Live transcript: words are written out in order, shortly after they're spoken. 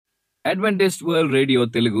Adventist World radio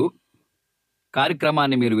Telugu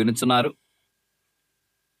కార్యక్రమాన్ని మీరు వినుచున్నారు.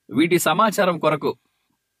 వీటి సమాచారం కొరకు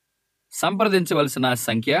సంప్రదించవలసిన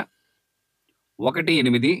సంఖ్య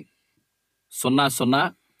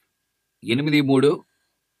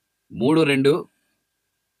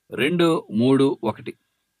 1800833231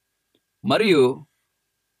 మరియు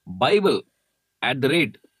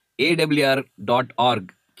bible@awr.org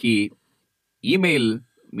కి ఈమెయిల్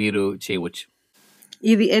మీరు చేయవచ్చు.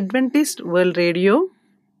 ఇది Adventist World radio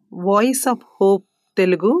voice of hope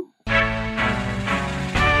Telugu.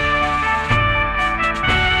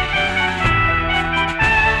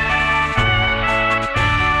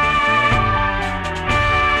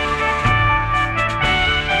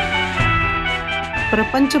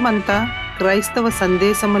 ప్రపంచమంతా క్రైస్తవ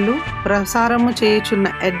సందేశములు ప్రసారము చేయుచున్న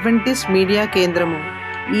అడ్వెంటిస్ట్ మీడియా కేంద్రము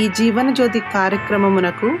ఈ జీవన జ్యోతి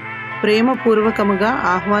కార్యక్రమమునకు ప్రేమపూర్వకముగా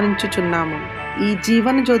ఆహ్వానించుచున్నాము. ఈ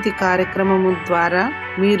జీవన జ్యోతి కార్యక్రమము ద్వారా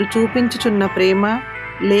మీరు చూపించుచున్న ప్రేమ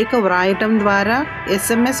లేఖ వ్రాయటం ద్వారా,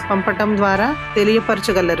 SMS పంపటం ద్వారా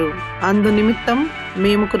తెలియపరచగలరు. అందు నిమిత్తం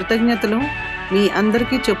మేము కృతజ్ఞతలు మీ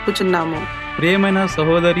అందరికీ చెప్పుచున్నాము. ప్రియమైన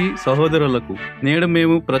సహోదరి సహోదరులకు, నేడు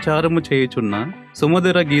మేము ప్రచారము చేయుచున్న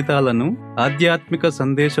సుమధుర గీతాలను, ఆధ్యాత్మిక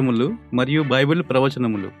సందేశములు మరియు బైబిల్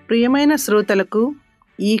ప్రవచనములు ప్రియమైన శ్రోతలకు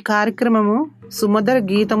ఈ కార్యక్రమము సుమధుర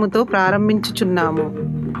గీతముతో ప్రారంభించుచున్నాము.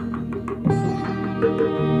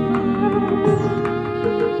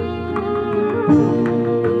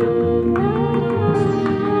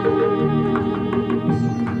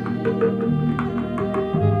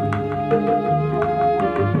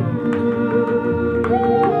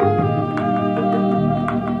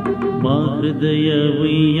 హృదయ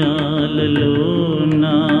ఉయ్యాలలోన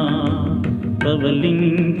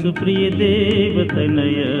పవలించు ప్రియ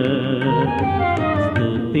దేవతనయ,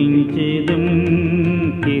 స్తుతించేదం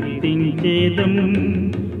కీర్తించేదం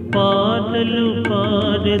పాటలు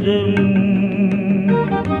పాడెదం,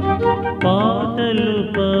 పాటలు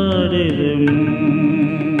పాడెదం,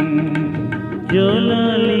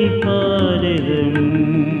 జోలాలి పాడెదం.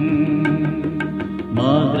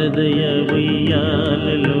 మా హృదయ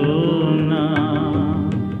ఉయ్యాలలోన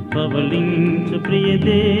పవలించు ప్రియ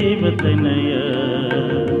దేవతనయ,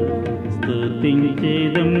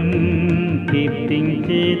 స్తుతించేదం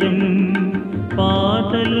కీర్తించేదం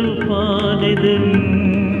పాటలు పాడెదం,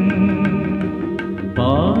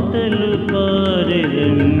 పాటలు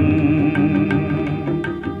పాడెదం,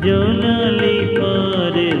 జోలాలి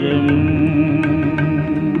పాడెదం.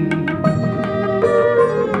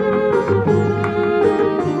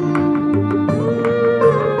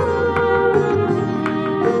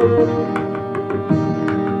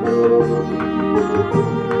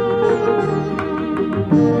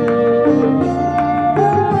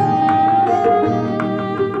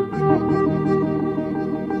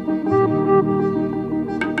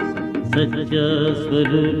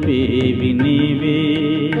 సత్యస్వరూపే వినేవే,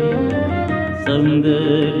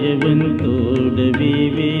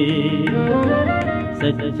 సౌందర్యవంతోడవేవే,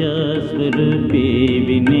 సత్యస్వరూపే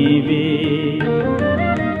వినేవే,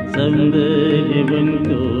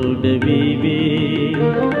 సౌందర్యవంతోడవేవే,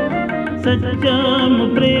 సత్యము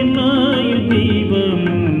ప్రేమయు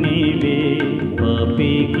జీవము నీవే,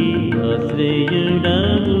 పాపికి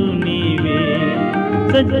ఆశ్రయుడవు నీవే.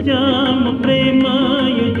 సత్యము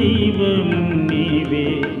ప్రేమయు జీవము నీవే,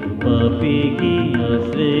 పాపికి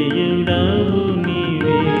ఆశ్రయుడవు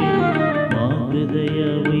నీవే. మా హృదయ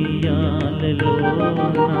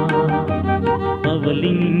ఉయ్యాలలోన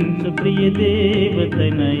పవలించు ప్రియ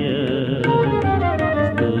దేవతనయ,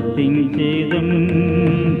 స్తుతించేదం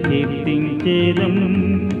కీర్తించేదం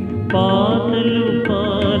పాటలు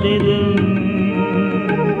పాడెదం,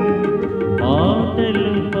 పాటలు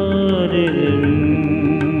పాడెదం,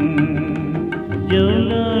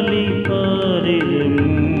 జోలాలి పాడెదం.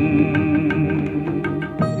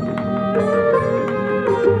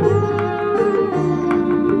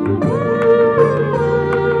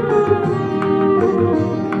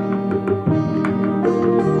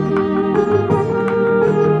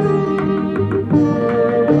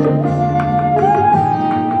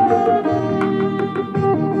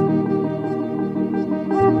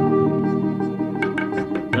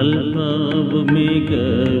 అల్పావు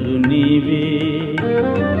మేఘవు నీవే,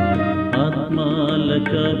 ఆత్మాల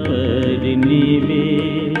కాపరి నీవే.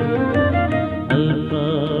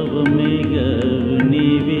 అల్పావు మేఘవు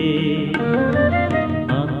నీవే,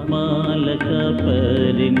 ఆత్మాల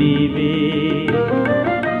కాపరి నీవే.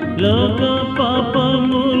 లోక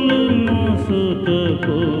పాపములు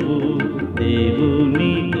మోసుకుపోవు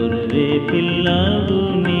దేవుని గొర్రె పిల్లవు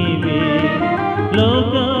నీవే.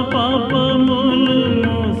 లోక పాపములు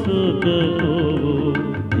మోసుకుపోవు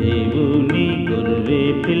దేవుని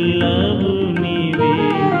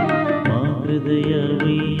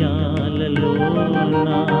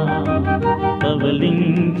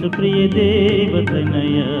ప్రియ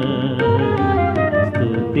దేవతనయ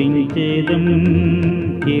స్తుతించేదం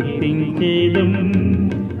కీర్తించేదం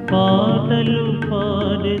పాటలు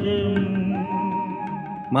పాడెదం.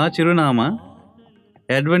 మా చిరునామా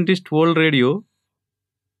Adventist World Radio,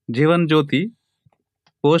 Jeevan Jyoti,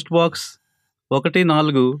 post box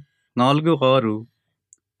 1446,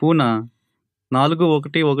 Poona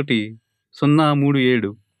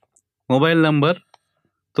 411037. Mobile number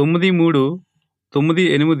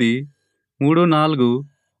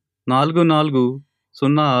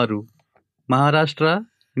 9398344406, Maharashtra,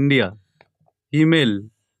 India. Email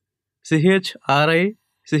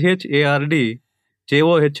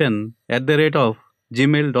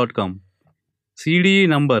CHRICHARDJOHN@gmail.com. CDE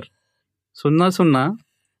number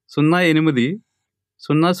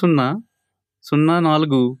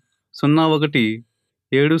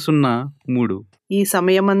 00080040017003. ఈ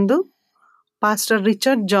సమయమందు పాస్టర్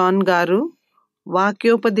రిచర్డ్ జాన్ గారు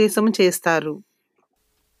వాక్యోపదేశం చేస్తారు.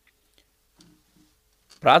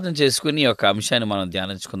 ప్రార్థన చేసుకుని ఈ యొక్క అంశాన్ని మనం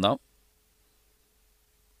ధ్యానించుకుందాం.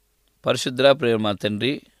 పరిశుద్ధ ప్రేమ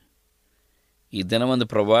తండ్రి, ఈ దినమందు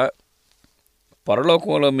ప్రభా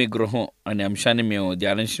పరలోకంలో మీ గృహం అనే అంశాన్ని మేము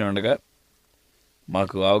ధ్యానించినగా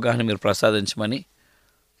మాకు అవగాహన మీరు ప్రసాదించమని,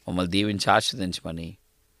 మమ్మల్ని దీవించి ఆశీర్వదించమని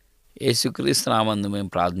యేసుక్రీస్తు నామందు మేము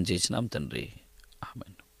ప్రార్థన చేసినాం తండ్రి,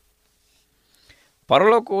 ఆమేన్.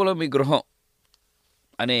 పరలోకంలో మీ గృహం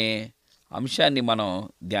అనే అంశాన్ని మనం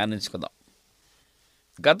ధ్యానించుకుందాం.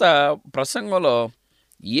 గత ప్రసంగంలో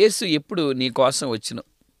యేసు ఎప్పుడు నీ కోసం వచ్చును,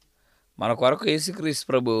 మన కొరకు యేసుక్రీస్తు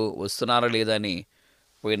ప్రభు వస్తున్నారా లేదా అని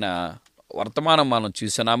పోయిన వర్తమానం మనం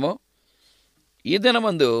చూసినాము. ఈ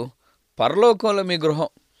దినమందు పరలోకంలో మీ గృహం,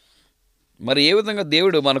 మరి ఏ విధంగా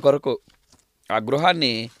దేవుడు మన కొరకు ఆ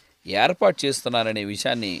గృహాన్ని ఏర్పాటు చేస్తున్నారనే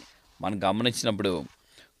విషయాన్ని మనం గమనించినప్పుడు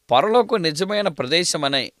పరలోకం నిజమైన ప్రదేశం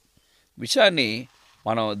అనే విషయాన్ని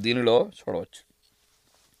మనం దీనిలో చూడవచ్చు.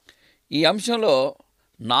 ఈ అంశంలో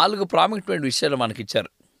 4 ప్రాముఖ్యమైన విషయాలు మనకిచ్చారు.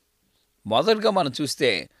 మొదటిగా మనం చూస్తే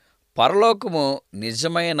పరలోకము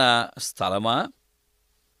నిజమైన స్థలమా,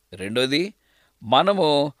 రెండోది మనము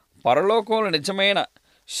పరలోకంలో నిజమైన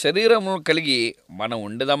శరీరము కలిగి మనం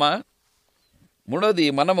ఉండదమా, మూడోది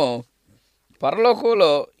మనము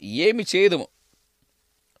పరలోకంలో ఏమి చేయదము,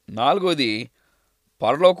 నాలుగోది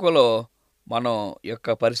పరలోకంలో మనం యొక్క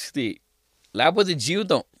పరిస్థితి లేకపోతే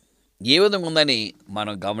జీవితం ఏ విధంగా ఉందని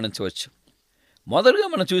మనం గమనించవచ్చు. మొదటగా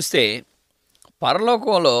మనం చూస్తే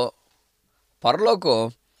పరలోకం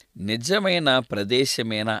నిజమైన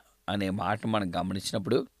ప్రదేశమేనా అనే మాట మనం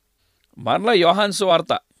గమనించినప్పుడు మరలా యోహాను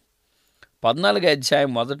సువార్త 14వ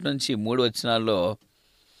అధ్యాయం 1-3 వచనాల్లో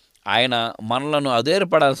ఆయన మనలను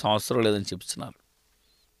అధైర్యపడాల్సిన అవసరం లేదని చెప్తున్నారు.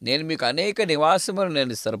 నేను మీకు అనేక నివాసములు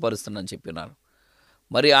నేను స్థిరపరుస్తున్నాను చెప్పినాను.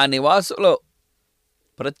 మరి ఆ నివాసంలో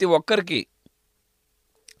ప్రతి ఒక్కరికి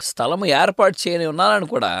స్థలము ఏర్పాటు చేయని ఉన్నానని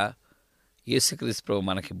కూడా యేసుక్రీస్తు ప్రభు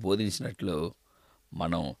మనకి బోధించినట్లు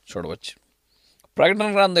మనం చూడవచ్చు. ప్రకటన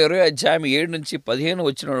గ్రంథం 20వ అధ్యాయం 7-15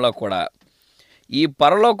 వచనంలో కూడా ఈ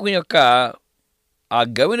పరలోకం యొక్క ఆ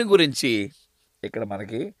గవిని గురించి ఇక్కడ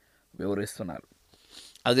మనకి వివరిస్తున్నారు.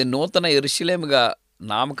 అది నూతన యెరూషలేముగా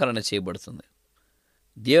నామకరణ చేయబడుతుంది,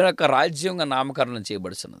 దేవుని యొక్క రాజ్యంగా నామకరణం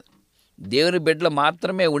చేయబడుతున్నది, దేవుని బిడ్డలు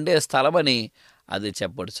మాత్రమే ఉండే స్థలమని అది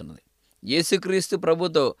చెప్పబడుతున్నది. యేసుక్రీస్తు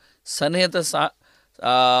ప్రభుతో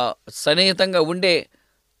సన్నిహితంగా ఉండే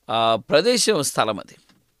ప్రదేశం, స్థలం అది,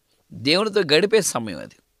 దేవునితో గడిపే సమయం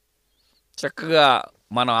అది. చక్కగా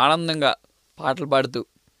మనం ఆనందంగా పాటలు పాడుతూ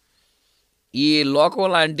ఈ లోకం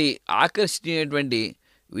లాంటి ఆకర్షణీయమైనటువంటి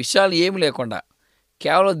విషయాలు ఏమి లేకుండా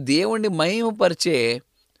కేవలం దేవుణ్ణి మహిమపరిచే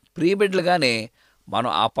ప్రియబిడ్డలుగానే మనం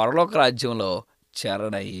ఆ పరలోక రాజ్యంలో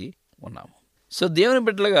చేరనయి ఉన్నాము. సో దేవుని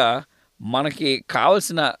బిడ్డలుగా మనకి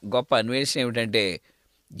కావలసిన గొప్ప అన్వేషణ ఏమిటంటే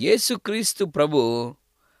యేసుక్రీస్తు ప్రభు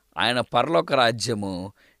ఆయన పరలోక రాజ్యము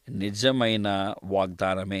నిజమైన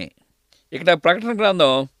వాగ్దానమే. ఇక్కడ ప్రకటన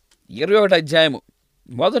గ్రంథం 21వ అధ్యాయము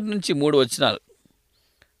 1-3 వచనాలు.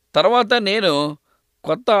 తర్వాత నేను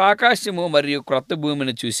కొత్త ఆకాశము మరియు క్రొత్త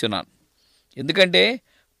భూమిని చూస్తున్నాను, ఎందుకంటే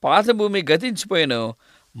పాత భూమి గతించిపోయాను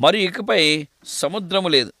మరియు ఇకపై సముద్రము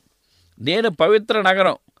లేదు. నేను పవిత్ర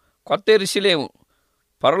నగరం కొత్త యెరూషలేము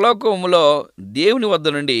పరలోకములో దేవుని వద్ద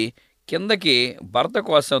నుండి కిందకి భర్త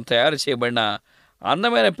కోసం తయారు చేయబడిన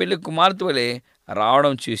అందమైన పెళ్లి కుమార్తె వలె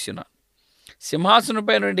రావడం చూసిన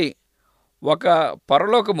సింహాసనంపై నుండి ఒక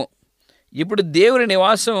పరలోకము ఇప్పుడు దేవుని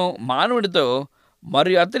నివాసం మానవుడితో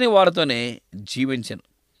మరియు అతని వారితోనే జీవించను.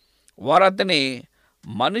 వారు అతని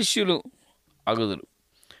మనుష్యులు అగుదురు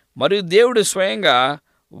మరియు దేవుడు స్వయంగా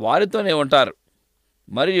వారితోనే ఉంటారు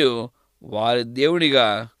మరియు వారి దేవుడిగా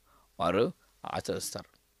వారు ఆచరిస్తారు.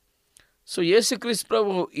 సో యేసుక్రీస్తు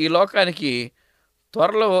ప్రభు ఈ లోకానికి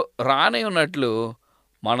త్వరలో రానే ఉన్నట్లు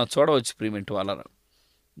మనం చూడవచ్చు ప్రియమిటి వాళ్ళ.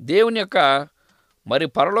 దేవుని యొక్క మరి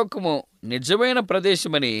పరలోకము నిజమైన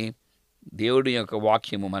ప్రదేశమని దేవుడి యొక్క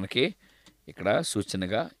వాక్యము మనకి ఇక్కడ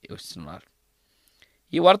సూచనగా ఇస్తున్నారు.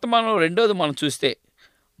 ఈ వర్తమానంలో రెండోది మనం చూస్తే,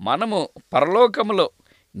 మనము పరలోకములో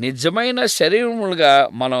నిజమైన శరీరములుగా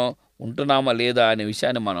మనం ఉంటున్నామా లేదా అనే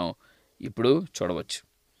విషయాన్ని మనం ఇప్పుడు చూడవచ్చు.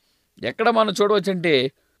 ఎక్కడ మనం చూడవచ్చు అంటే,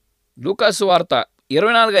 లూకాసు వార్త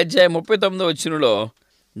 24:39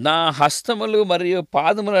 నా హస్తములు మరియు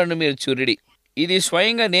పాదములను మీరు చూరిడి, ఇది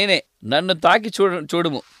స్వయంగా నేనే, నన్ను తాకి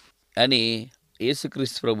చూడుము అని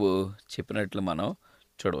యేసుక్రీస్తు ప్రభు చెప్పినట్లు మనం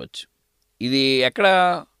చూడవచ్చు. ఇది ఎక్కడ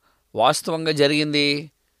వాస్తవంగా జరిగింది?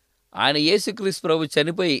 ఆయన యేసుక్రీస్తు ప్రభు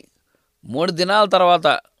చనిపోయి 3 దినాల తర్వాత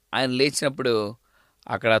ఆయన లేచినప్పుడు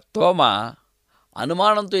అక్కడ తోమ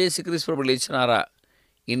అనుమానంతో యేసుక్రీస్తు ప్రభు లేచినారా,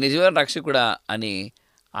 ఈ నిజమైన రక్షకుడా అని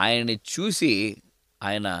ఆయన్ని చూసి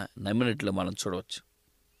ఆయన నమ్మినట్లు మనం చూడవచ్చు.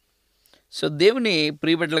 సో దేవుని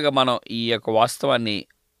ప్రియబిడ్డలుగా మనం ఈ యొక్క వాస్తవాన్ని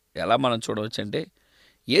ఎలా మనం చూడవచ్చు అంటే,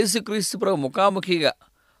 యేసుక్రీస్తు ప్రభు ముఖాముఖిగా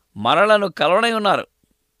మనలను కలవనై ఉన్నారు.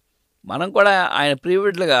 మనం కూడా ఆయన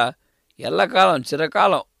ప్రియబిడ్డలుగా ఎల్లకాలం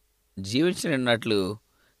చిరకాలం జీవించినట్లు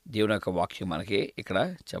దేవుని యొక్క వాక్యం మనకి ఇక్కడ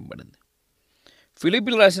చెప్పబడింది.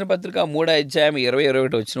 ఫిలిప్పీయులకు రాసిన పత్రిక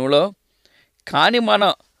 3:20-21 కానీ మన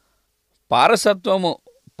పారసత్వము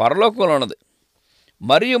పరలోకంలో ఉన్నది,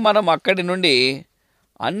 మరియు మనం అక్కడి నుండి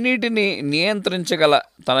అన్నిటినీ నియంత్రించగల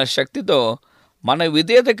తన శక్తితో మన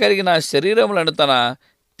విధేయత కలిగిన శరీరములను తన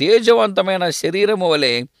తేజవంతమైన శరీరము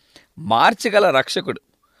వలె మార్చగల రక్షకుడు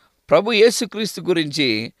ప్రభు యేసుక్రీస్తు గురించి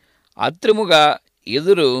అత్యముగా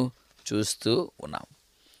ఎదురు చూస్తూ ఉన్నాం.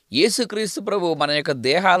 యేసుక్రీస్తు ప్రభు మన యొక్క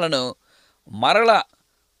దేహాలను మరల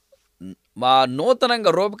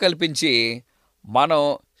నూతనంగా రూపకల్పించి మనం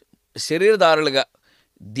శరీరదారులుగా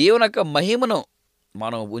దేవుని యొక్క మహిమను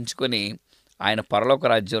మనం ఉంచుకొని ఆయన పరలోక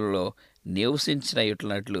రాజ్యంలో నివసించిన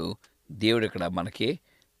ఇట్లనట్లు దేవుడు ఇక్కడ మనకి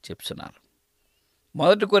చెప్తున్నారు.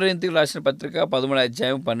 1 కొరింథీయులకు రాసిన పత్రిక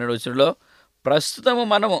 13:12 ప్రస్తుతము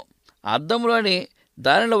మనము అద్దంలోని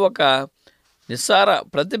దానిలో ఒక నిస్సార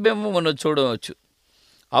ప్రతిబింబమును చూడవచ్చు,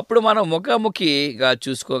 అప్పుడు మనం ముఖాముఖిగా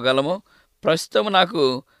చూసుకోగలము. ప్రస్తుతం నాకు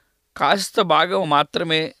కాస్త భాగం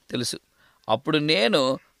మాత్రమే తెలుసు, అప్పుడు నేను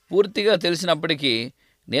పూర్తిగా తెలిసినప్పటికీ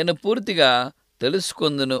నేను పూర్తిగా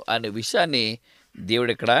తెలుసుకుందును అనే విషయాన్ని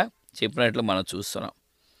దేవుడు ఇక్కడ చెప్పినట్లు మనం చూస్తున్నాం.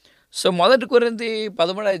 సో 1 కొరింథీ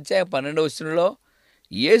 13:12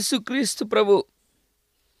 యేసుక్రీస్తు ప్రభు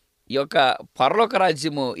యొక్క పరలోక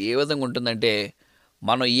రాజ్యము ఏ విధంగా ఉంటుందంటే,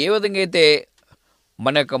 మనం ఏ విధంగా అయితే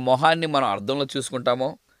మన యొక్క మొహాన్ని మనం అర్థంలో చూసుకుంటామో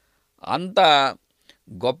అంత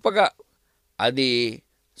గొప్పగా అది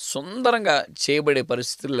సుందరంగా చేయబడే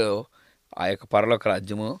పరిస్థితుల్లో ఆ యొక్క పరలోక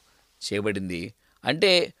రాజ్యము చేయబడింది.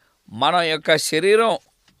 అంటే మన యొక్క శరీరం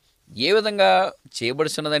ఏ విధంగా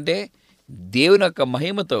చేయబడుతున్నదంటే దేవుని యొక్క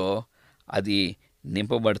మహిమతో అది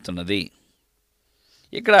నింపబడుతున్నది.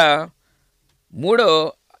 ఇక్కడ 3వ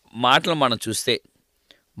మాటలు మనం చూస్తే,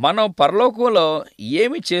 మనం పరలోకంలో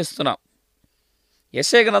ఏమి చేస్తున్నాం.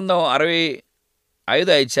 యెషయా గ్రంథం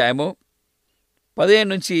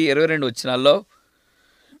 65:15-22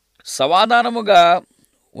 సమాధానముగా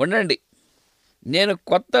ఉండండి, నేను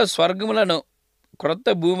కొత్త స్వర్గములను క్రొత్త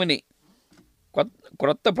భూమిని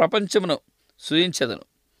క్రొత్త ప్రపంచమును సృజించెదను.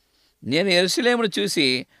 నేను యెరూషలేమును చూసి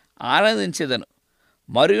ఆనందించేదను,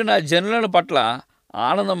 మరియు నా జనుల పట్ల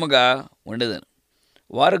ఆనందముగా ఉండేదను.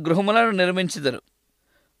 వారు గృహములను నిర్మించెదరు,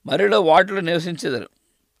 మరిలో వాటిలో నివసించెదరు,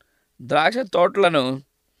 ద్రాక్ష తోటలను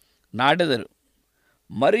నాటెదరు,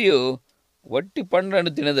 మరియు వట్టి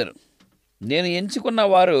పండ్లను తినెదరు. నేను ఎంచుకున్న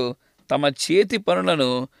వారు తమ చేతి పనులను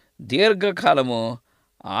దీర్ఘకాలము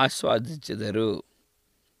ఆస్వాదించెదరు.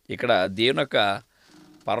 ఇక్కడ దేవుని యొక్క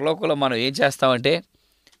పరలోకంలో మనం ఏం చేస్తామంటే,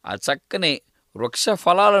 ఆ చక్కని వృక్ష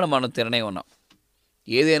ఫలాలను మనం తిననే ఉన్నాం.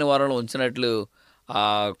 ఏదైనా వరంలో ఉంచినట్లు ఆ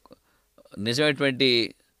నిజమైనటువంటి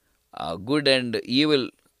గుడ్ అండ్ ఈవిల్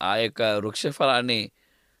ఆ యొక్క వృక్ష ఫలాన్ని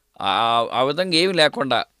ఆ విధంగా ఏమి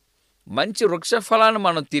లేకుండా మంచి వృక్ష ఫలాన్ని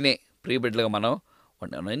మనం తినే ప్రియబిడ్డలుగా మనం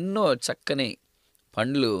ఉన్నాం. ఎన్నో చక్కని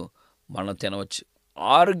పండ్లు మనం తినవచ్చు,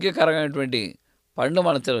 ఆరోగ్యకరమైనటువంటి పండ్లు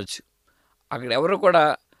మనం తినవచ్చు. అక్కడ ఎవరు కూడా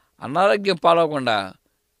అనారోగ్యం పాలవకుండా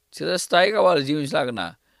చిరస్థాయిగా వాళ్ళు జీవించలాగిన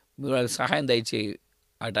మీరు వాళ్ళకి సహాయం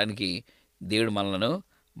దయచేయటానికి దేవుడు మనలను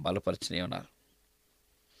బలపరచనే ఉన్నారు.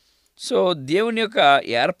 సో దేవుని యొక్క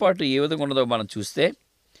ఏర్పాటు ఏ విధంగా ఉన్నదో మనం చూస్తే,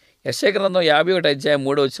 యెషయా గ్రంథం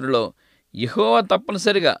 51:3 యెహోవా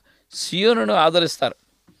తప్పనిసరిగా సీయోనును ఆదరిస్తారు,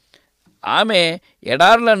 ఆమె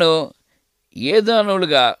ఎడారులను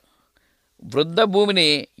ఏదానులుగా వృద్ధ భూమిని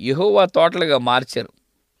యెహోవా తోటలుగా మార్చారు.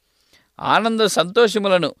 ఆనంద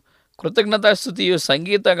సంతోషములను కృతజ్ఞతాస్తుతియు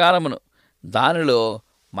సంగీత గానమును దానిలో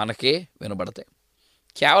మనకి వినబడతాయి.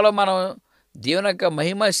 కేవలం మనం దేవుని యొక్క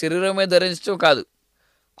మహిమ శరీరమే ధరించడం కాదు,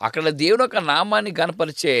 అక్కడ దేవుని యొక్క నామాన్ని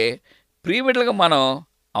కనపరిచే ప్రియబిడ్డలుగా మనం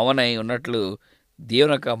అవనై ఉన్నట్లు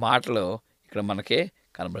దేవుని యొక్క మాటలు ఇక్కడ మనకి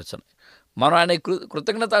కనపరుస్తున్నాయి. మనం ఆయన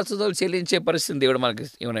కృతజ్ఞతాస్తుతులు చెల్లించే పరిస్థితి దేవుడు మనకి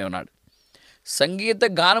ఇవనే ఉన్నాడు. సంగీత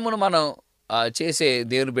గానమును మనం చేసే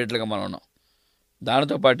దేవుని బిడ్డలుగా మనం ఉన్నాం.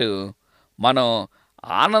 దానితో పాటు మనం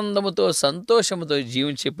ఆనందముతో సంతోషముతో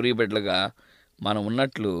జీవించే ప్రియబిడ్డలుగా మనం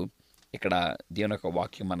ఉన్నట్లు ఇక్కడ దేవుని యొక్క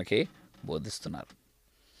వాక్యం మనకి బోధిస్తున్నారు.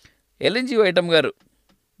 ఎల్ఎన్జి వైటం గారు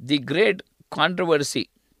ది గ్రేట్ కాంట్రవర్సీ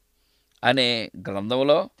అనే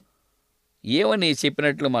గ్రంథంలో ఏమని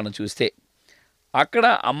చెప్పినట్లు మనం చూస్తే, అక్కడ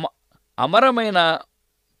అమరమైన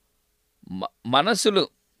మనసులు,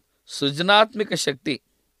 సృజనాత్మక శక్తి,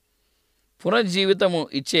 పునర్జీవితము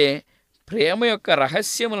ఇచ్చే ప్రేమ యొక్క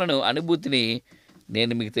రహస్యములను అనుభూతిని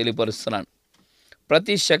నేను మీకు తెలియపరుస్తున్నాను.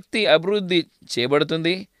 ప్రతి శక్తి అభివృద్ధి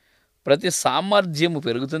చేయబడుతుంది, ప్రతి సామర్థ్యము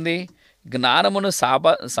పెరుగుతుంది, జ్ఞానమును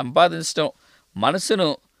సంపాదించడం మనసును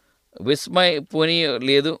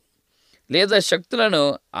విస్మయపోనీయలేదు, లేదా శక్తులను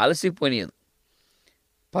అలసిపోనీయదు.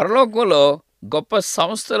 పరలోకంలో గొప్ప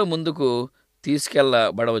సంస్థల ముందుకు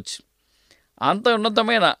తీసుకెళ్ళబడవచ్చు, అంత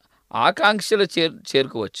ఉన్నతమైన ఆకాంక్షలు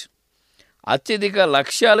చేరుకోవచ్చు, అత్యధిక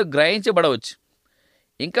లక్ష్యాలు గ్రహించబడవచ్చు,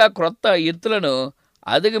 ఇంకా క్రొత్త ఎత్తులను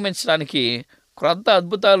అధిగమించడానికి, క్రొత్త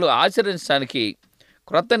అద్భుతాలు ఆచరించడానికి,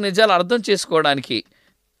 క్రొత్త నిజాలు అర్థం చేసుకోవడానికి,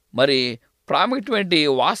 మరి ప్రాముఖ్యమైన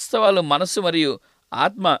వాస్తవాలు మనసు మరియు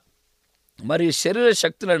ఆత్మ మరియు శరీర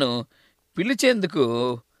శక్తులను పిలిచేందుకు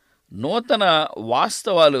నూతన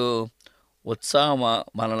వాస్తవాలు ఉత్సాహం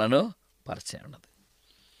మనలను పరిచయం ఉన్నది.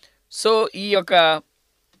 సో ఈ యొక్క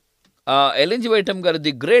ఎల్ఎన్జి వైటం గారు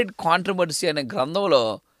ది గ్రేట్ కాంట్రవర్సీ అనే గ్రంథంలో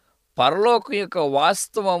పరలోకం యొక్క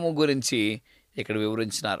వాస్తవము గురించి ఇక్కడ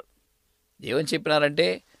వివరించినారు. ఏమని చెప్పినారంటే,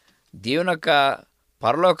 దేవుని యొక్క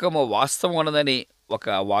పరలోకము వాస్తవం ఉన్నదని ఒక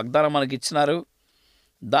వాగ్దానం మనకి ఇచ్చినారు.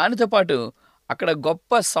 దానితో పాటు అక్కడ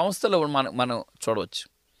గొప్ప సంస్థలు మనం చూడవచ్చు.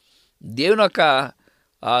 దేవుని యొక్క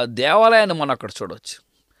దేవాలయాన్ని మనం అక్కడ చూడవచ్చు.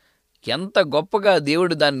 ఎంత గొప్పగా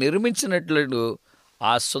దేవుడు దాన్ని నిర్మించినట్లు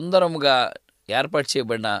ఆ సుందరముగా ఏర్పాటు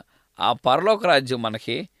చేయబడిన ఆ పరలోక రాజ్యం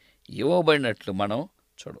మనకి ఇవ్వబడినట్లు మనం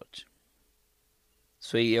చూడవచ్చు.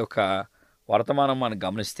 సో ఈ యొక్క వర్తమానం మనం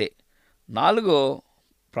గమనిస్తే, నాలుగో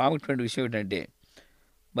ప్రాముఖ్యమైన విషయం ఏంటంటే,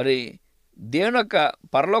 మరి దేవుని యొక్క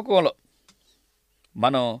పరలోకంలో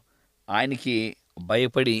మనం ఆయనకి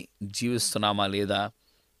భయపడి జీవిస్తున్నామా లేదా,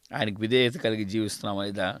 ఆయనకి విధేయత కలిగి జీవిస్తున్నామా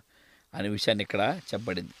లేదా అనే విషయాన్ని ఇక్కడ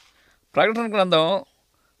చెప్పబడింది. ప్రకటన గ్రంథం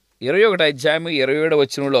 21 అధ్యాయం 27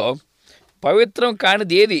 వచనంలో, పవిత్రం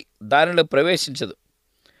కానిది ఏది దానిలో ప్రవేశించదు,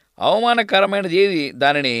 అవమానకరమైనది ఏది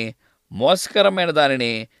దానిని, మోసకరమైన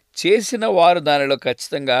దానిని చేసిన వారు దానిలో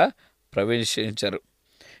ఖచ్చితంగా ప్రవేశించరు.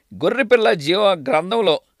 గొర్రెపిల్ల జీవ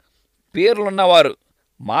గ్రంథంలో పేర్లున్నవారు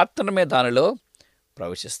మాత్రమే దానిలో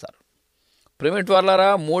ప్రవేశిస్తారు. ప్రేమిటి వాళ్ళారా,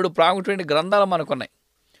 3 ప్రాముఖ్యమైన గ్రంథాలు మనకున్నాయి.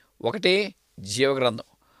 ఒకటి జీవగ్రంథం,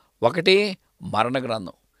 ఒకటి మరణ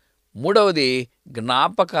గ్రంథం, మూడవది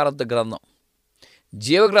జ్ఞాపకార్థ గ్రంథం.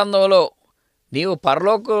 జీవగ్రంథంలో నీవు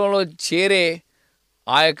పరలోకంలో చేరే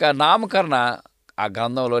ఆ యొక్క నామకరణ ఆ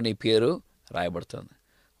గ్రంథంలో నీ పేరు రాయబడుతుంది.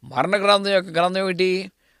 మరణ గ్రంథం యొక్క గ్రంథం ఏమిటి?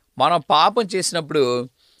 మనం పాపం చేసినప్పుడు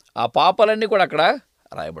ఆ పాపాలన్నీ కూడా అక్కడ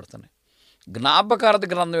రాయబడుతున్నాయి. జ్ఞాపకార్థ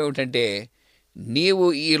గ్రంథం ఏమిటంటే, నీవు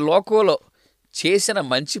ఈ లోకంలో చేసిన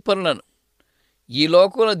మంచి పనులను, ఈ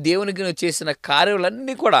లోకంలో దేవునికి నువ్వు చేసిన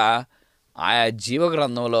కార్యాలన్నీ కూడా ఆయా జీవ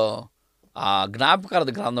గ్రంథంలో, ఆ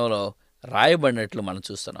జ్ఞాపకార్థ గ్రంథంలో రాయబడినట్లు మనం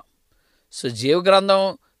చూస్తున్నాం. సో జీవ గ్రంథం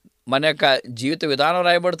మన యొక్క జీవిత విధానం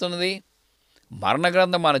రాయబడుతున్నది. మరణ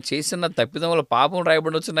గ్రంథం మనం చేసిన తప్పిదముల పాపం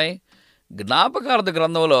రాయబడుతున్నాయి. జ్ఞాపకార్థ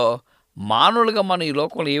గ్రంథంలో మానవులుగా మనం ఈ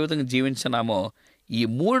లోకంలో ఏ విధంగా జీవించినామో ఈ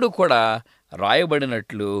 3 కూడా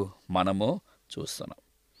రాయబడినట్లు మనము చూస్తున్నాం.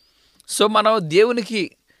 సో మనం దేవునికి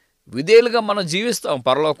విధేయులుగా మనం జీవిస్తాం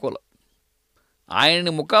పరలోకంలో.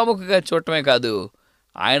 ఆయనని ముఖాముఖిగా చూడటమే కాదు,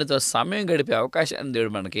 ఆయనతో సమయం గడిపే అవకాశాన్ని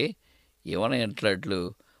దేవుడు మనకి ఇవ్వనట్లు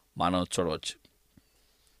మనం చూడవచ్చు.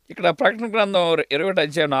 ఇక్కడ ప్రకటన గ్రంథం 21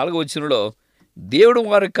 అధ్యాయం 4వ వచనంలో, దేవుడు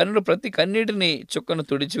వారి కన్నులు ప్రతి కన్నీటిని చుక్కను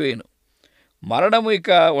తుడిచివేయును, మరణము ఇక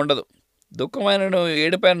ఉండదు, దుఃఖమైనను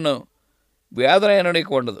ఏడుపైనను వేదనైనను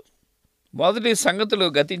ఇక ఉండదు, మొదటి సంగతులు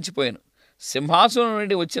గతించిపోయాను, సింహాసనం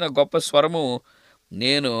నుండి వచ్చిన గొప్ప స్వరము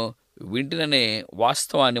నేను వింటిననే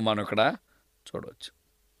వాస్తవాన్ని మనం ఇక్కడ చూడవచ్చు.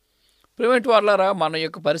 ప్రైవేట్ వాళ్ళారా, మన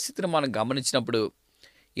యొక్క పరిస్థితిని మనం గమనించినప్పుడు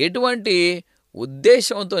ఎటువంటి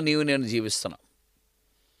ఉద్దేశంతో నేను జీవిస్తున్నాం,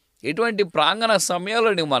 ఎటువంటి ప్రాంగణ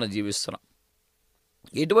సమయాల్లో నువ్వు మనం జీవిస్తున్నాం,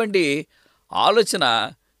 ఎటువంటి ఆలోచన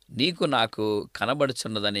నీకు నాకు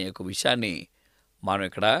కనబడుచున్నదనే ఒక విషయాన్ని మనం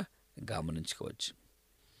ఇక్కడ గమనించుకోవచ్చు.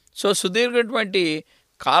 సో సుదీర్ఘటువంటి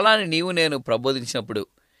కాలాన్ని నీవు నేను ప్రబోధించినప్పుడు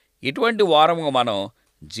ఇటువంటి వారముగా మనం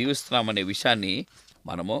జీవిస్తున్నామనే విషయాన్ని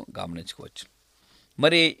మనము గమనించుకోవచ్చు.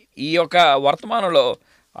 మరి ఈ యొక్క వర్తమానంలో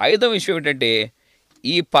 5వ విషయం ఏంటంటే,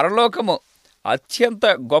 ఈ పరలోకము అత్యంత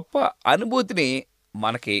గొప్ప అనుభూతిని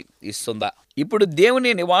మనకి ఇస్తుందా? ఇప్పుడు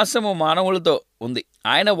దేవుని నివాసము మానవులతో ఉంది.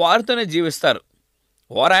 ఆయన వారితోనే జీవిస్తారు.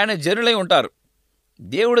 వారు ఆయన జనులై ఉంటారు.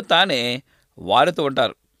 దేవుడు తానే వారితో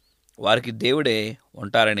ఉంటారు. వారికి దేవుడే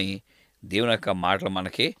ఉంటారని దేవుని యొక్క మాటలు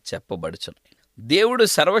మనకి చెప్పబడుచున్నాయి. దేవుడు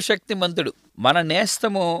సర్వశక్తిమంతుడు, మన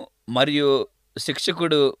నేస్తము మరియు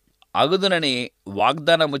శిక్షకుడు అగుదునని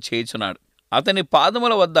వాగ్దానము చేయుచున్నాడు. అతని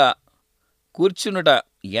పాదముల వద్ద కూర్చునుట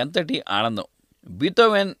ఎంతటి ఆనందం!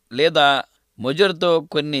 బీథోవెన్ లేదా మొజర్తో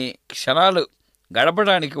కొన్ని క్షణాలు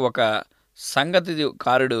గడపడానికి ఒక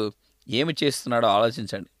సంగీతకారుడు ఏమి చేస్తున్నాడో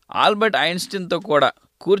ఆలోచించండి. ఆల్బర్ట్ ఐన్స్టీన్తో కూడా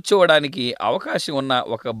కూర్చోవడానికి అవకాశం ఉన్న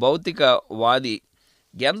ఒక భౌతికవాది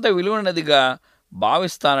ఎంత విలువైనదిగా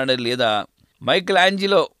భావిస్తానని, లేదా మైకిల్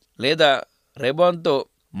ఆంజిలో లేదా రెబాన్తో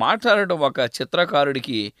మాట్లాడటం ఒక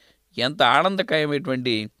చిత్రకారుడికి ఎంత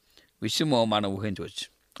ఆనందకరమైనటువంటి విషయమో మనం ఊహించవచ్చు.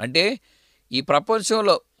 అంటే ఈ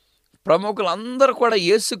ప్రపంచంలో ప్రముఖులందరూ కూడా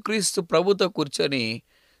యేసుక్రీస్తు ప్రభుతో కూర్చొని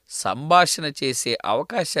సంభాషణ చేసే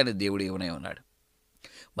అవకాశాన్ని దేవుడు ఇవ్వనే ఉన్నాడు.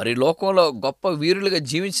 మరి లోకంలో గొప్ప వీరులుగా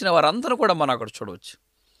జీవించిన వారందరూ కూడా మనం అక్కడ చూడవచ్చు.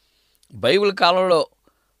 బైబిల్ కాలంలో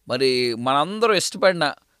మరి మనందరూ ఇష్టపడిన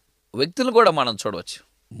వ్యక్తులు కూడా మనం చూడవచ్చు.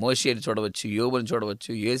 మోషేని చూడవచ్చు, యోబుని చూడవచ్చు,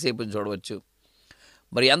 యోసేపుని చూడవచ్చు.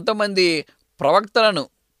 మరి ఎంతోమంది ప్రవక్తలను,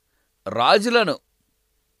 రాజులను,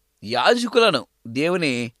 యాజకులను,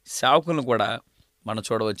 దేవుని సేవకులను కూడా మనం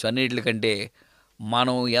చూడవచ్చు. అన్నిటికంటే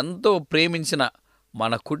మనం ఎంతో ప్రేమించిన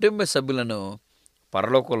మన కుటుంబ సభ్యులను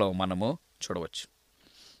పరలోకంలో మనము చూడవచ్చు.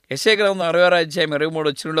 యెషయా గ్రంథం 66వ అధ్యాయం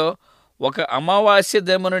 23వ వచనంలో, ఒక అమావాస్య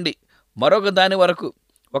దినము నుండి మరొక దాని వరకు,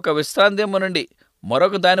 ఒక విశ్రాంతి దినము నుండి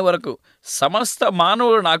మరొక దాని వరకు సమస్త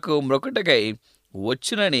మానవులు నాకు మ్రొకటకై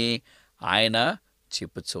వచ్చునని ఆయన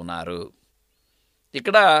చెప్పుచున్నారు.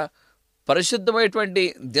 ఇక్కడ పరిశుద్ధమైనటువంటి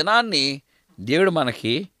దినాన్ని దేవుడు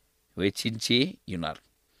మనకి వెచ్చించి ఉన్నారు.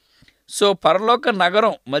 సో పరలోక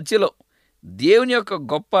నగరం మధ్యలో దేవుని యొక్క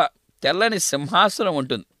గొప్ప తెల్లని సింహాసనం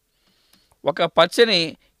ఉంటుంది. ఒక పచ్చని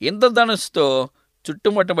ఇంద్రధనుస్సుతో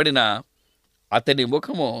చుట్టుముట్టబడిన అతని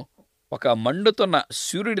ముఖము ఒక మండుతున్న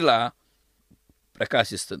సూర్యుడిలా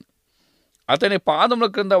ప్రకాశిస్తుంది. అతని పాదముల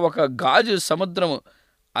క్రింద ఒక గాజు సముద్రము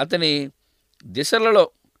అతని దిశలలో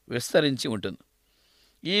విస్తరించి ఉంటుంది.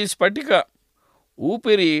 ఈ స్ఫటిక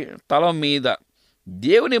ఊపిరి తల మీద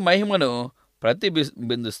దేవుని మహిమను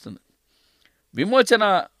ప్రతిబింబిస్తుంది. విమోచన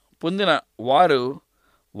పొందిన వారు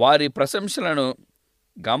వారి ప్రశంసలను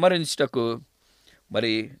గమనించుటకు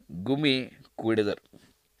మరి గుమి కూడెదరు.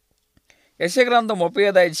 యెషయా గ్రంథం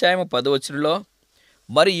 35వ అధ్యాయం 10వ వచనంలో,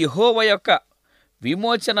 మరి యెహోవా యొక్క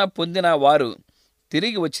విమోచన పొందిన వారు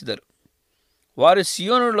తిరిగి వచ్చిదరు. వారు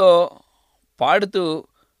సియోనులో పాడుతూ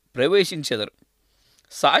ప్రవేశించెదరు.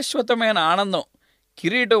 శాశ్వతమైన ఆనందం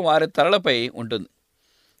కిరీటం వారి తలలపై ఉంటుంది.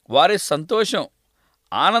 వారి సంతోషం,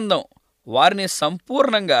 ఆనందం వారిని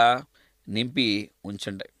సంపూర్ణంగా నింపి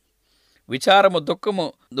ఉంచుంటాయి. విచారము, దుఃఖము,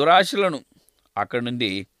 దురాశలను అక్కడి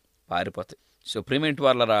నుండి పారిపోతాయి. సో ప్రియమైన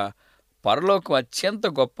వాళ్ళరా, పరలోకం అత్యంత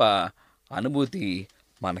గొప్ప అనుభూతి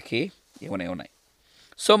మనకి ఏమనే ఉన్నాయి.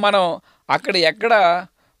 సో మనం అక్కడ ఎక్కడ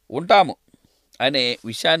ఉంటాము అనే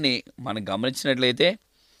విషయాన్ని మనం గమనించినట్లయితే,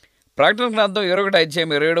 ప్రకటన గ్రంథం 21వ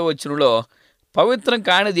అధ్యాయం 27వ వచనంలో, పవిత్రం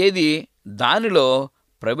కానిది ఏది దానిలో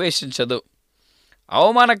ప్రవేశించదు,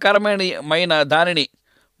 అవమానకరమైన దానిని,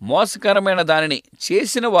 మోసకరమైన దానిని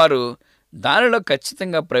చేసిన వారు దానిలో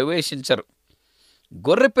ఖచ్చితంగా ప్రవేశించరు.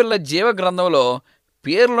 గొర్రెపిల్ల జీవ గ్రంథంలో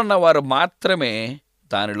పేర్లున్న వారు మాత్రమే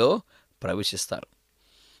దానిలో ప్రవేశిస్తారు.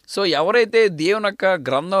 సో ఎవరైతే దేవుని యొక్క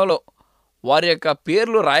గ్రంథంలో వారి యొక్క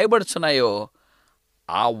పేర్లు రాయబడుచున్నాయో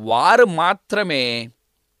ఆ వారు మాత్రమే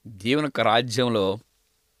దేవుని యొక్క రాజ్యంలో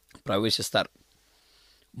ప్రవేశిస్తారు.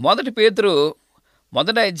 1 పేతురు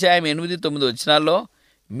 1వ అధ్యాయం 8-9 వచనాల్లో,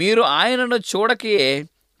 మీరు ఆయనను చూడకే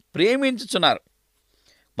ప్రేమించుచున్నారు,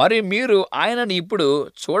 మరియు మీరు ఆయనను ఇప్పుడు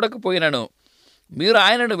చూడకపోయినను మీరు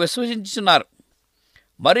ఆయనను విశ్వసించుచున్నారు,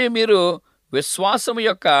 మరియు మీరు విశ్వాసం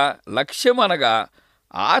యొక్క లక్ష్యం అనగా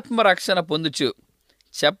ఆత్మరక్షణ పొందుచు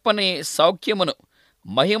చెప్పని సౌఖ్యమును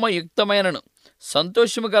మహిమయుక్తమైనను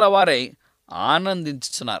సంతోషము గలవారై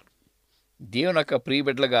ఆనందించుచున్నారు. దేవుని యొక్క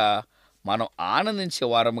ప్రియబిడ్డలుగా మనం ఆనందించే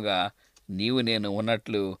వారముగా నీవు నేను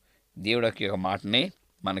ఉన్నట్లు దేవుడి యొక్క మాటని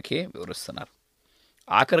మనకి వివరిస్తున్నారు.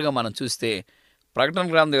 ఆఖరిగా మనం చూస్తే ప్రకటన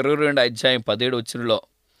గ్రంథం 22వ అధ్యాయం 17వ వచనంలో,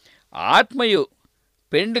 ఆత్మయు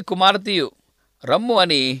పెండి కుమార్తెయు రమ్ము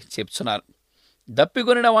అని చెప్తున్నారు.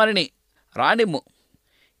 దప్పికొనిన వారిని రానిమ్ము,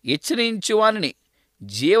 హెచ్చరించు వానిని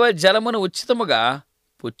జీవజలమును ఉచితముగా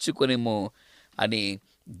పుచ్చుకొనిము అని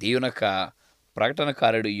దేవుని యొక్క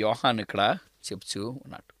ప్రకటనకారుడు యోహాను ఇక్కడ చెప్తూ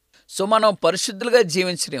ఉన్నాడు. సో మనం పరిశుద్ధులుగా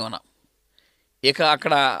జీవించనే ఉన్నాం. ఇక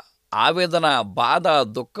అక్కడ ఆవేదన, బాధ,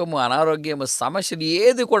 దుఃఖము, అనారోగ్యము, సమస్యలు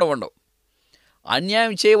ఏది కూడా ఉండవు.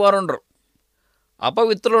 అన్యాయం చేయవారు ఉండరు,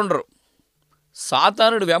 అపవిత్రులు ఉండరు,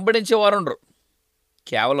 సాతానుడు వెంబడించేవారు ఉండరు.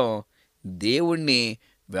 కేవలం దేవుణ్ణి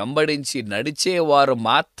వెంబడించి నడిచేవారు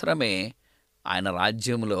మాత్రమే ఆయన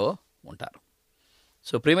రాజ్యంలో ఉంటారు.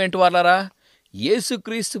 సో ప్రియమైన వాళ్ళారా,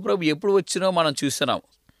 యేసుక్రీస్తు ప్రభు ఎప్పుడు వచ్చినో మనం చూస్తున్నాం.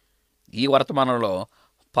 ఈ వర్తమానంలో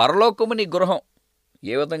పరలోకము నీ గృహం,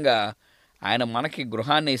 ఏ విధంగా ఆయన మనకి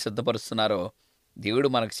గృహాన్ని సిద్ధపరుస్తున్నారో దేవుడు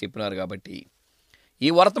మనకు చెప్పినారు. కాబట్టి ఈ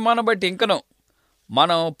వర్తమానం బట్టి ఇంకనూ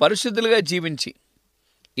మనం పరిశుద్ధులుగా జీవించి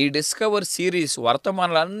ఈ డిస్కవర్ సిరీస్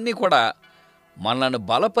వర్తమానాలన్నీ కూడా మనల్ని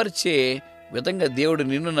బలపరిచే విధంగా దేవుడు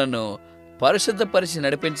నిన్ను నన్ను పరిశుద్ధపరిచి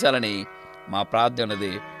నడిపించాలని మా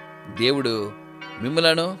ప్రార్థనది. దేవుడు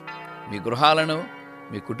మిమ్మలను, మీ గృహాలను,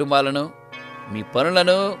 మీ కుటుంబాలను, మీ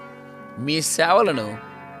పనులను, మీ సేవలను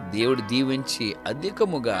దేవుడు దీవించి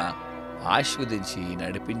అధికముగా ఆశీర్వదించి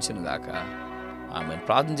నడిపించునుగాక. ఆమెను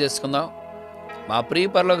ప్రార్థన చేసుకుందాం. మా ప్రియ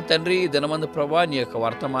పరలోక తండ్రి, దినమందు ప్రభా నీ యొక్క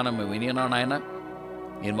వర్తమానం మేము వినినాం నాయన.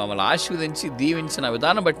 మీరు మమ్మల్ని ఆశీర్వదించి దీవించిన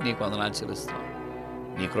విధానం బట్టి నీకు వందనాలు చెల్లిస్తున్నాం.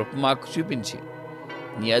 నీ కృప మాకు చూపించి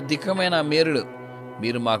నీ అధికమైన మేలులు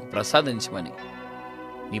మీరు మాకు ప్రసాదించమని,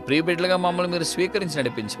 నీ ప్రియబిడ్డలుగా మమ్మల్ని మీరు స్వీకరించి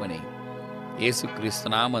నడిపించమని యేసుక్రీస్తు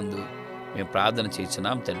నామందు మేము ప్రార్థన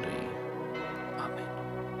చేస్తున్నాం తండ్రి. ఆమేన్.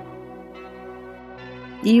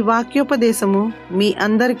 ఈ వాక్యోపదేశము మీ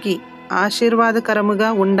అందరికీ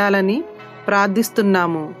ఆశీర్వాదకరముగా ఉండాలని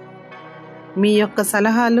ప్రార్థిస్తున్నాము. మీ యొక్క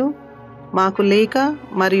సలహాలు మాకు లేఖ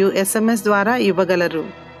మరియు SMS ద్వారా ఇవ్వగలరు.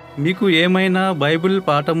 మీకు ఏమైనా బైబిల్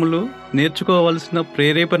పాఠములు నేర్చుకోవలసిన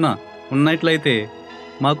ప్రేరేపణ ఉన్నట్లయితే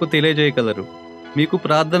మాకు తెలియజేయగలరు. మీకు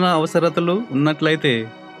ప్రార్థన అవసరతలు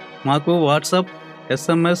ఉన్నట్లయితే మాకు వాట్సాప్,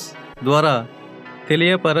 SMS ద్వారా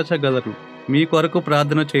తెలియపరచగలరు. మీ కొరకు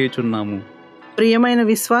ప్రార్థన చేయుచున్నాము. ప్రియమైన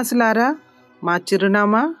విశ్వాసులారా, మా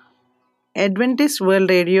చిరునామా Adventist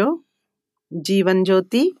World Radio, Jeevan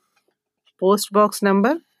Jyoti, post box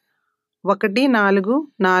number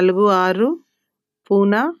 1446,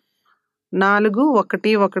 Poona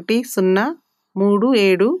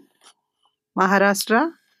 411037,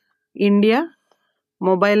 Maharashtra, India.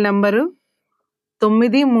 Mobile number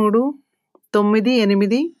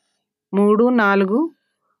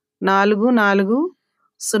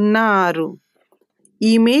 9338344406.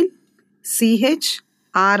 Email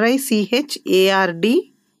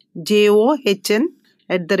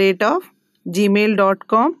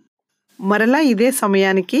CHRICHARDJOHN@gmail.com. మరలా ఇదే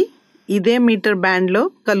సమయానికి ఇదే మీటర్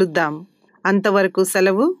బ్యాండ్లో కలుద్దాం. అంతవరకు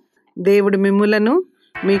సెలవు. దేవుడు మిమ్ములను,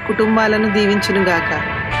 మీ కుటుంబాలను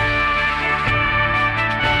దీవించునుగాక.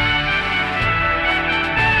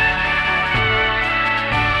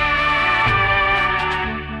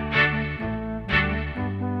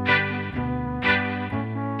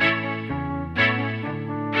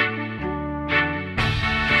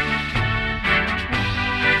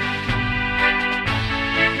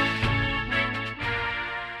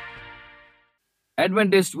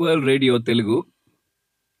 అడ్వెంటిస్ట్ వరల్డ్ రేడియో తెలుగు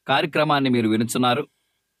కార్యక్రమాన్ని మీరు వినుచున్నారు.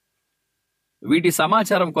 వీటి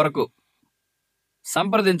సమాచారం కొరకు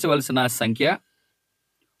సంప్రదించవలసిన సంఖ్య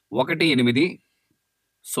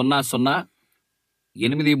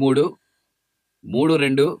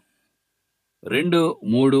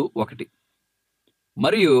 1800833231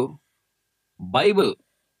 మరియు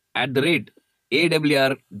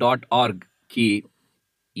bible@awr.org కి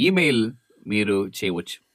ఈమెయిల్ మీరు చేయవచ్చు.